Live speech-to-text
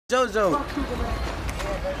JoJo.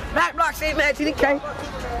 Back block, say man, TDK.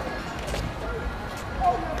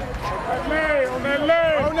 On that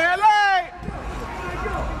leg. On that leg.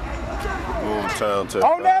 Boomtown tech.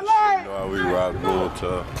 On that leg. You know how we rock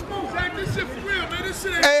Boomtown. This shit for real, man. This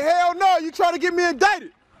shit ain't. Hey, hell no. You trying to get me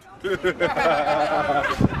indicted.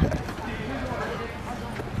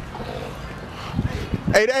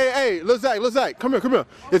 Hey, Lil Zach, come here.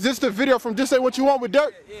 Is this the video from Just Say What You Want with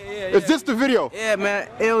Dirk? Yeah. Is this the video? Yeah, man.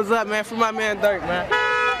 It was up, man, for my man Dirk, man.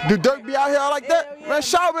 Do Dirk be out here like that? Yeah. Man,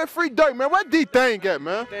 shout out, man, free Dirk, man. Where D-Thing at,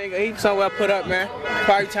 man? He somewhere put up, man.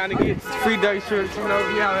 Probably trying to get free Dirk shirts, you know,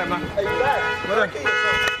 you out there, man.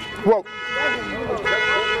 Whoa.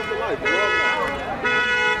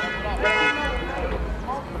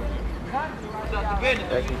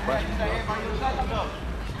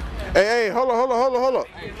 Hey, hold on.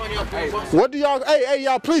 What do y'all, hey,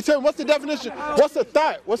 y'all, please tell me, what's the definition? What's a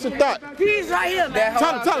thought? He's right here, man.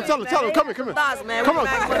 Tell him, come here. Thoughts, man. Come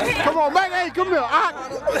on, man, hey, come here.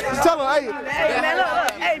 Tell him, hey. Hey, man,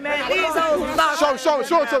 look. Hey, man, these hoes thoughts.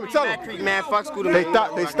 Show it to me, tell him. Man, fuck Scooter. They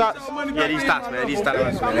stops? Yeah, these stops, man. These stops,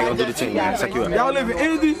 man. They gonna do the thing, man. Suck you up. Y'all live in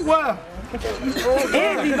Indy? Where?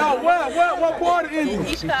 Indy? No, what part of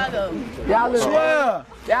Indy? Chicago. Y'all live where?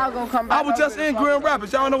 Y'all gonna come back. I was just in Grand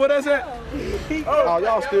Rapids. Y'all know where that's at? Oh,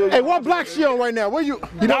 y'all still. Hey, what block she on right now? Where you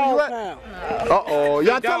know where you at? Uh-oh.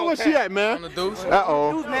 Y'all tell me where she at, man. On the deuce.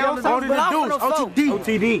 Uh-oh.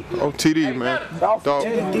 OTD, man. Dog.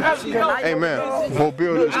 Hey, man. Bo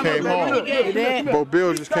Bill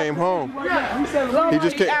just came home. He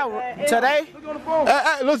just came. Today?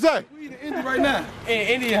 Hey, let's say. Indy right now. In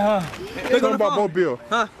India, huh? Talking about Bo Bill.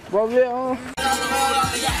 Huh? Bo Bill,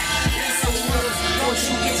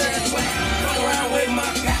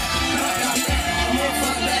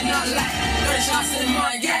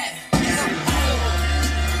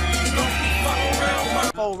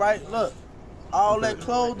 Right, look, all that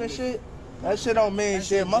clothes and shit, that shit don't mean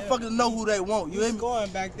shit. Motherfuckers know who they want. You hear me?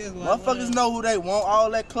 Motherfuckers know who they want. All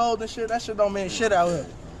that clothes and shit, that shit don't mean shit out here.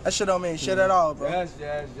 That shit don't mean shit at all, bro. Yes.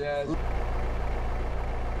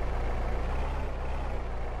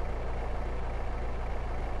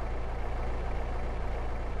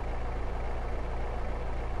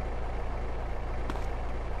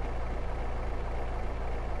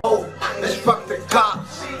 Let's fuck the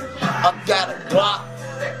cops. I got a Glock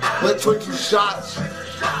with 22 shots.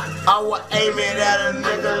 I was aiming at a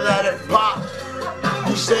nigga, let it pop.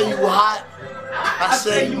 You say you hot, I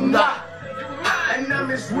say you not. And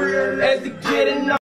I'm as real as the kid in